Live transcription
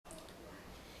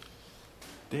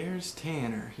There's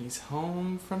Tanner. He's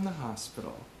home from the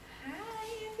hospital. Hi,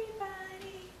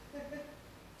 everybody.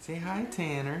 Say hi,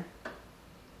 Tanner.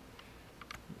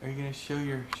 Are you going to show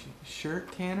your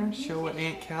shirt, Tanner? Show what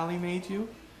Aunt Callie made you?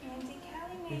 Auntie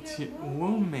Callie made It's her your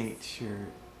roommate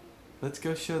shirt. Let's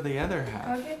go show the other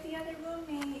half. Go get the other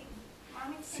roommate.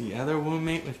 It's the other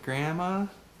roommate with Grandma.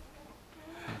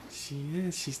 She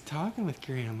is. She's talking with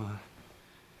Grandma.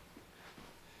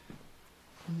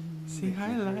 Say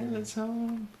hi, Lila's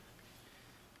home.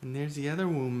 And there's the other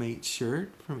roommate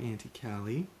shirt from Auntie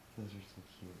Callie. Those are so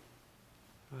cute.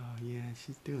 Oh, yeah,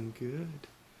 she's doing good.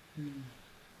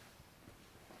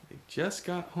 They just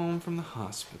got home from the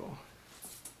hospital.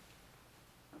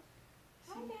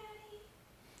 Hi, Daddy.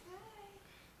 Hi.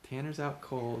 Tanner's out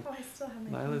cold. Oh, I still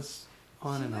have my Lila's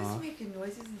on and She off. was making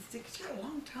noises and sticks. She got a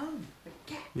long tongue. Like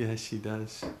a cat. Yeah, she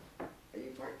does. Are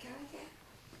you part cat?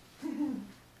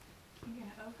 I'm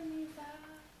gonna open these up.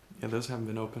 Yeah, those haven't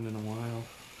been opened in a while.